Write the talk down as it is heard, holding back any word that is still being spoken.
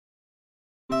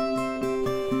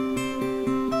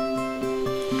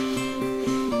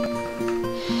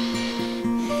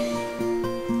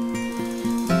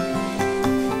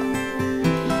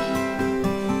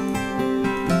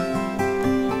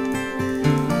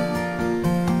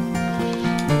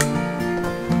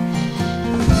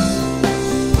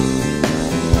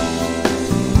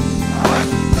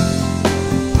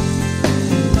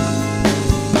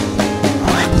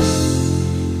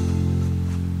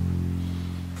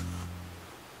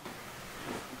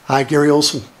Hi, Gary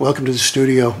Olson. Welcome to the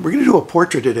studio. We're going to do a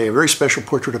portrait today, a very special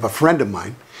portrait of a friend of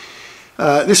mine.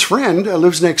 This friend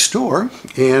lives next door,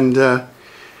 and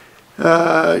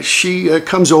she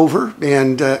comes over,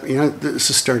 and you know, this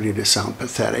is starting to sound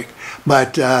pathetic,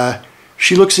 but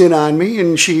she looks in on me,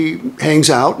 and she hangs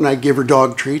out, and I give her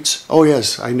dog treats. Oh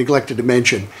yes, I neglected to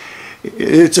mention,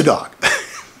 it's a dog.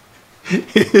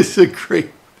 It's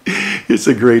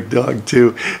a great dog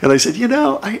too. And I said, you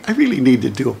know, I really need to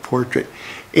do a portrait.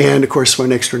 And of course, my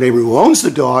next door neighbor who owns the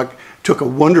dog took a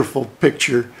wonderful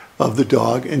picture of the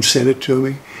dog and sent it to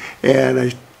me.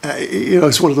 And you know,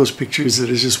 it's one of those pictures that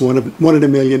is just one in a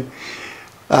million.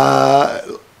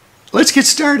 Let's get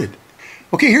started.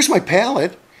 Okay, here's my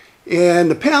palette. And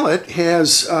the palette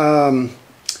has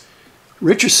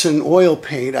Richardson oil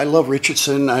paint. I love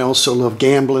Richardson. I also love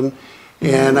Gamblin.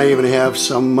 And I even have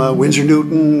some Winsor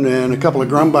Newton and a couple of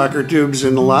Grumbacher tubes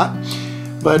in the lot.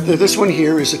 But this one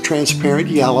here is a transparent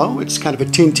yellow. It's kind of a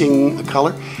tinting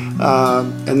color.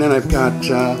 And then I've got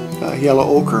yellow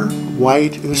ochre,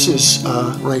 white. This is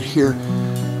right here,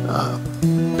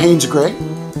 Payne's Gray.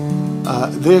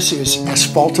 This is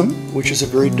asphaltum, which is a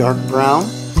very dark brown.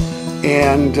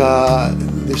 And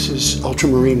this is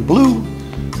ultramarine blue,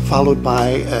 followed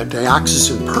by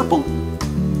dioxazine purple.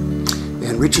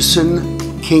 And Richardson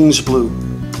King's Blue.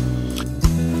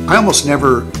 I almost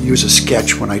never use a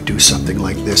sketch when I do something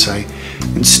like this.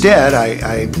 Instead,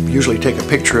 I usually take a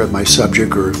picture of my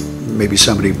subject, or maybe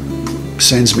somebody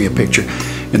sends me a picture,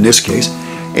 in this case,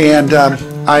 and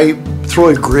I throw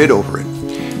a grid over it.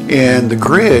 And the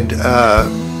grid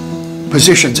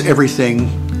positions everything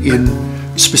in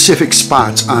specific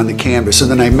spots on the canvas, and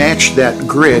then I match that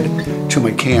grid to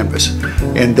my canvas.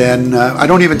 And then I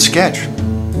don't even sketch.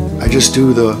 I just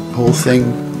do the whole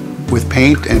thing with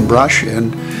paint and brush,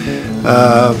 and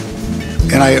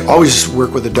I always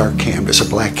work with a dark canvas, a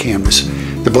black canvas.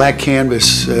 The black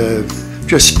canvas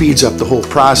just speeds up the whole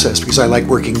process because I like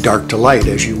working dark to light,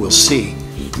 as you will see.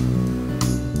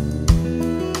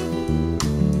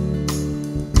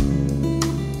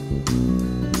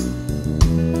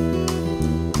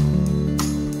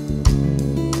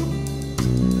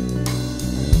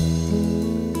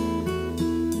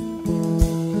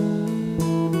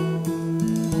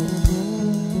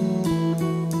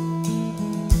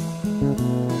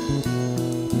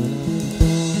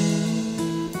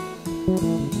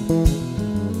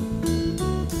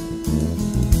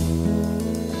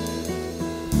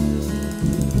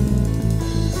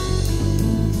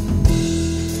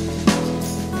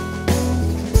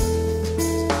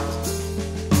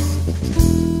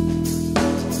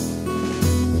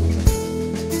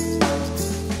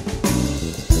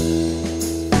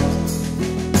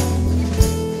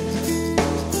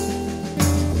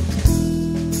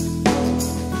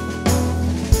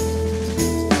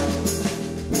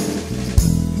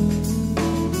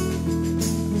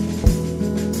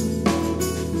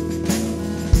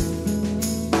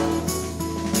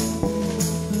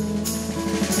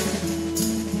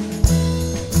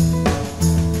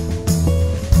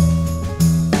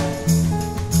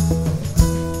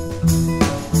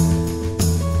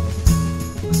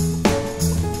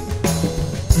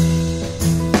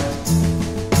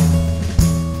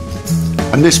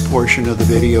 On this portion of the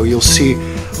video, you'll see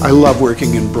I love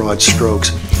working in broad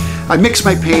strokes. I mix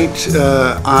my paint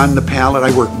on the palette.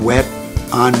 I work wet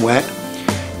on wet,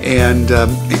 and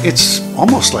it's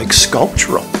almost like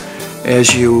sculptural.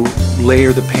 As you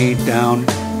layer the paint down,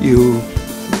 you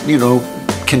know,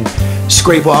 can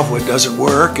scrape off what doesn't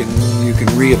work, and you can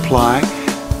reapply.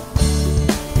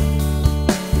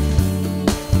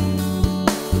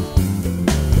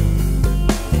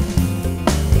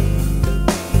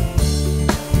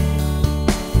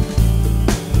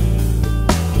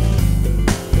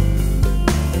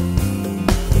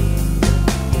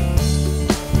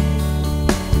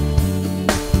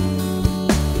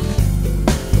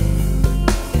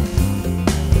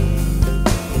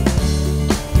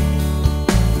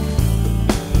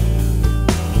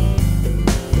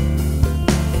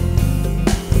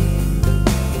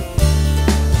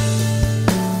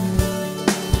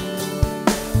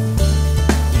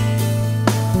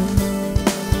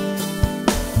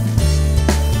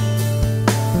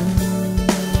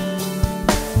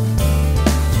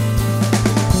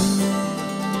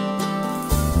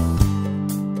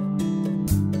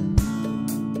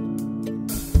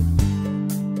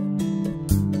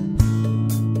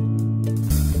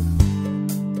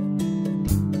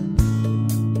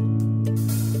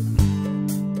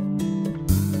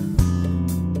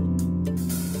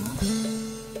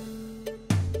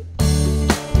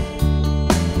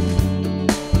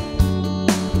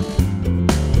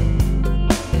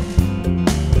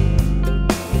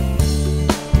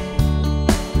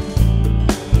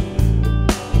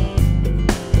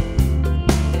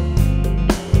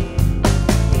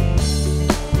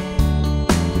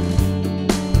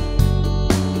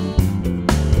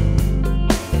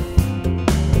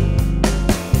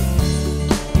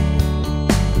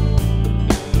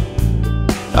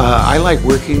 I like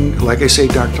working, like I say,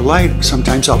 dark to light.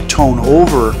 Sometimes I'll tone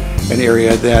over an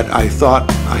area that I thought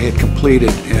I had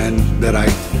completed and that I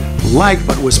liked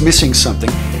but was missing something.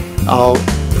 I'll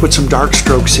put some dark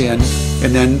strokes in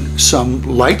and then some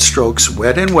light strokes,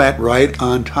 wet and wet, right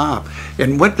on top.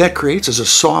 And what that creates is a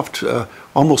soft,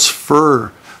 almost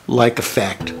fur-like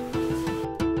effect.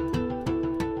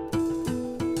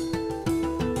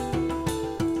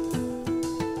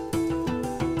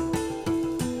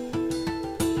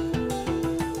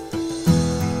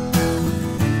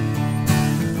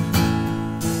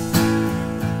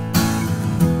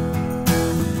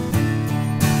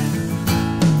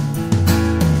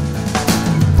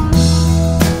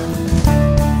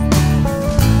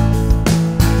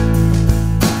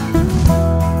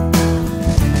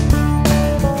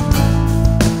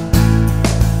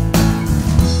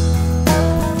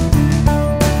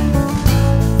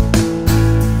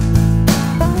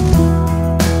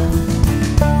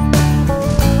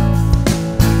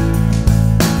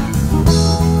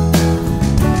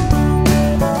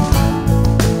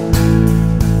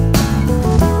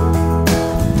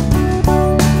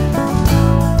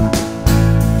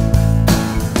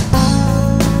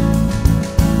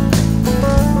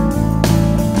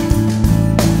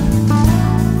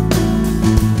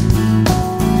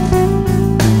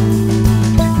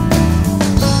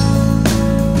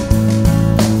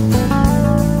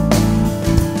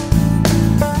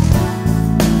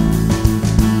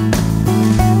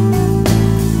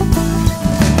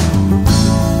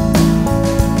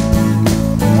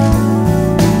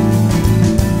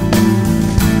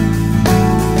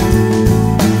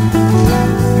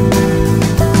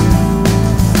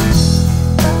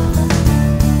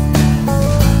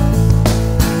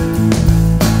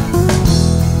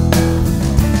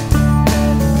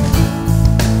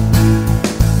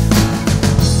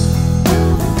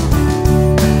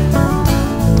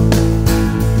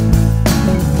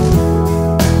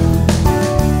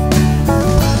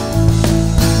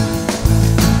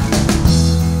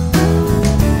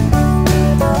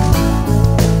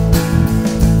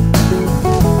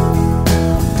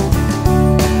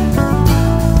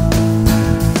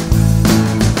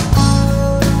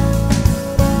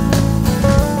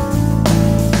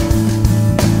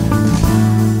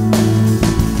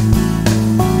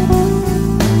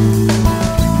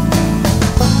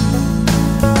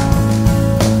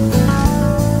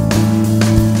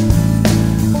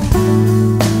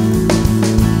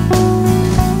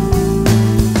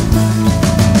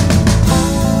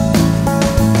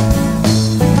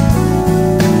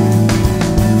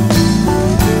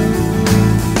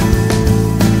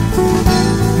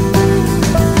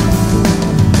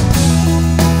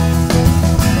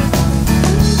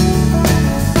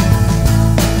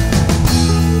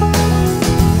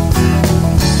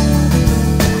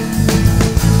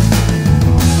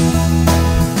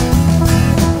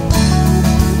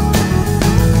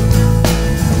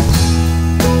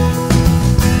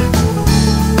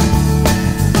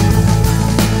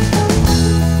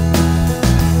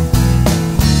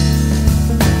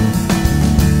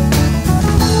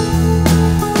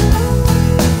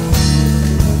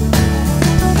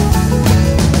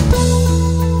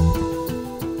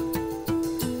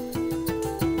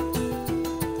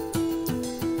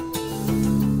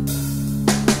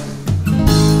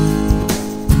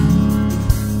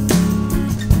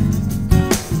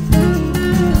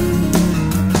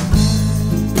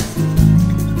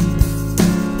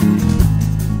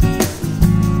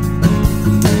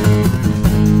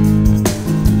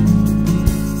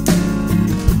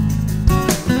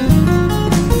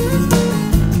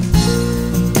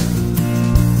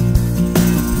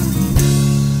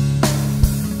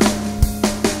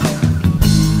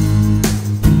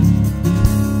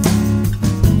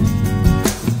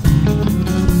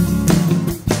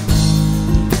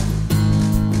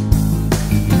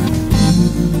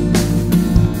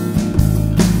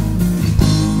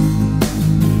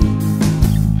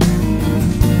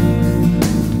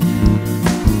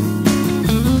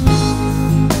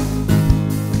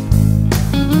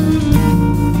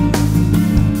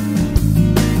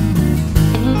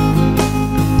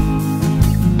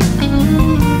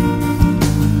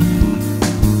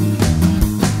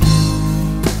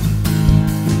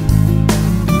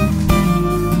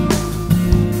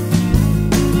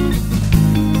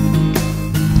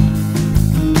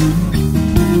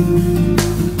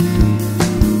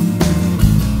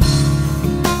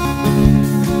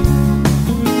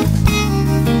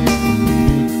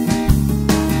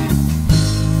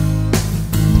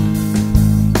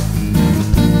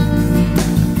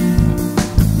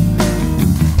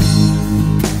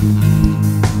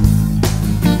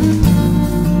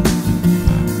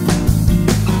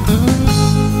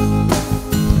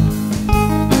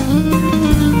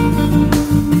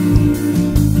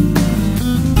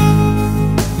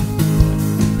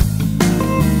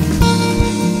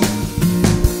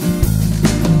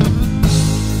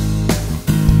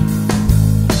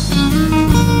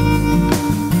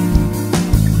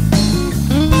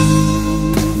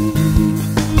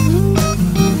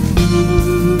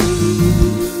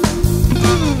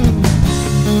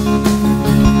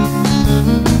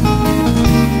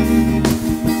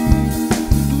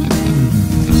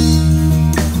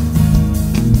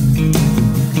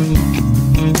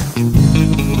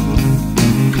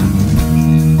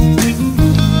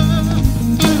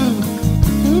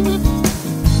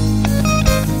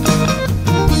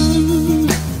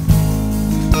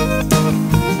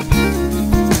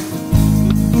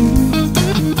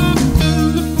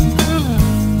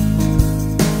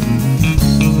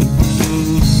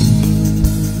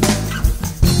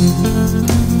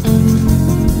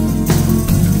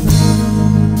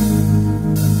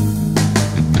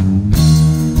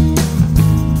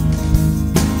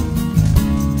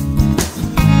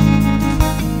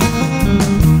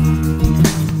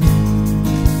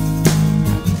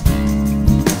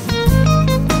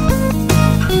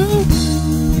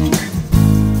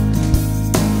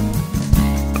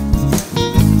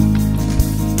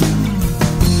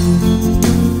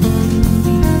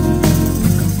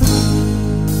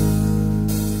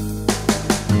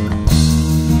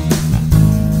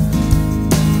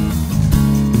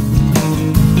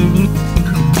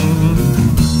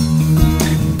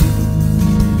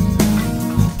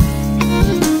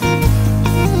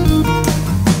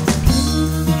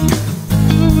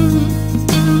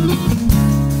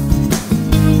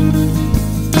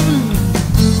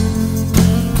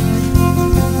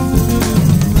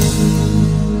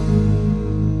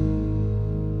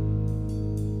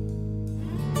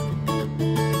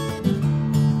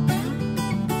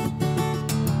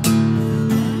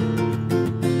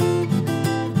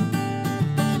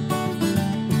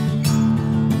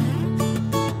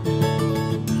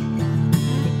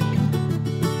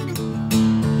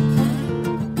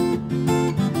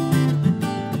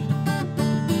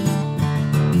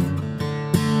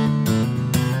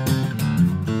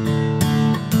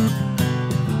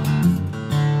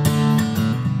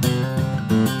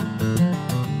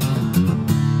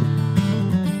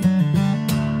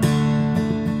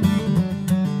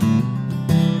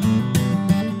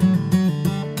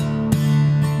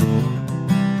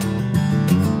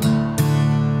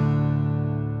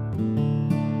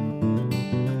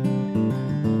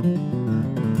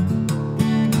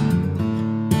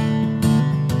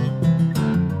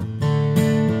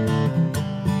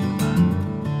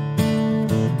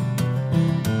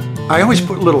 I always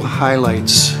put little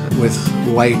highlights with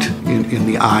white in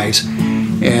the eyes,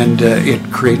 and it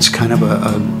creates kind of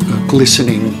a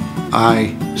glistening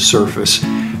eye surface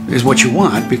is what you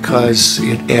want, because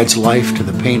it adds life to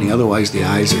the painting. Otherwise the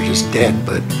eyes are just dead,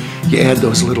 but you add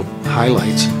those little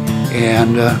highlights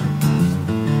and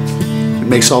it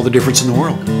makes all the difference in the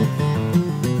world.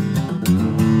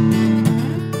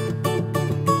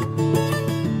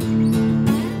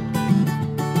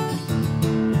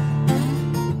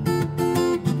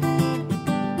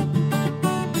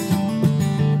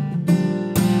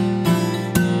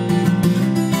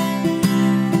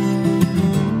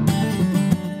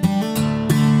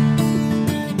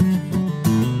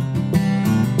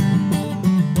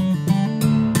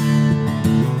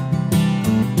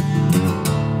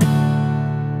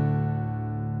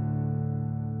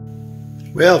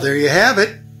 Well, there you have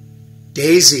it.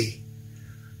 Daisy.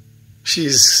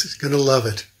 She's going to love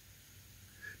it.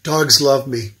 Dogs love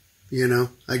me, you know.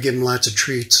 I give them lots of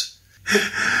treats.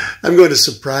 I'm going to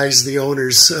surprise the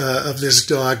owners of this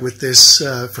dog with this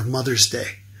for Mother's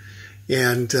Day.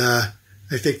 And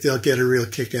I think they'll get a real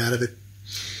kick out of it.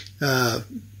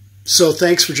 So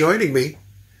thanks for joining me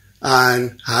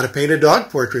on How to Paint a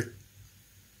Dog Portrait.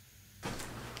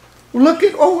 Look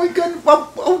at, oh my God,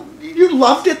 oh, you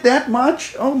loved it that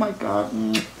much? Oh my God.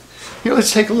 Here,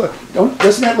 let's take a look.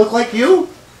 Doesn't that look like you?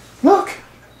 Look,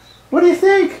 what do you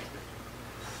think?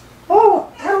 Oh,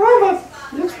 I love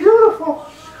it. It's beautiful.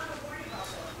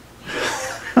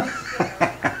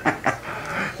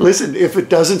 Listen, if it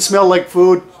doesn't smell like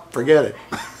food, forget it.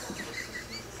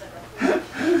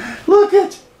 Look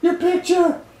at your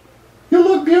picture. You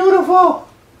look beautiful.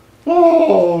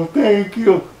 Oh, thank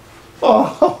you.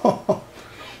 Oh.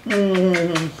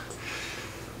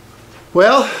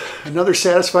 Well, another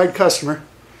satisfied customer.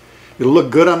 It'll look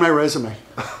good on my resume.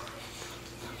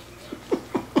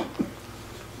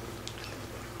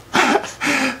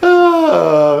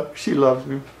 Oh, she loves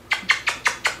me.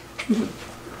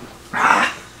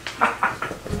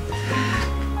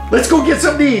 Let's go get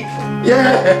something to eat.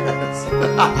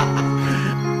 Yes.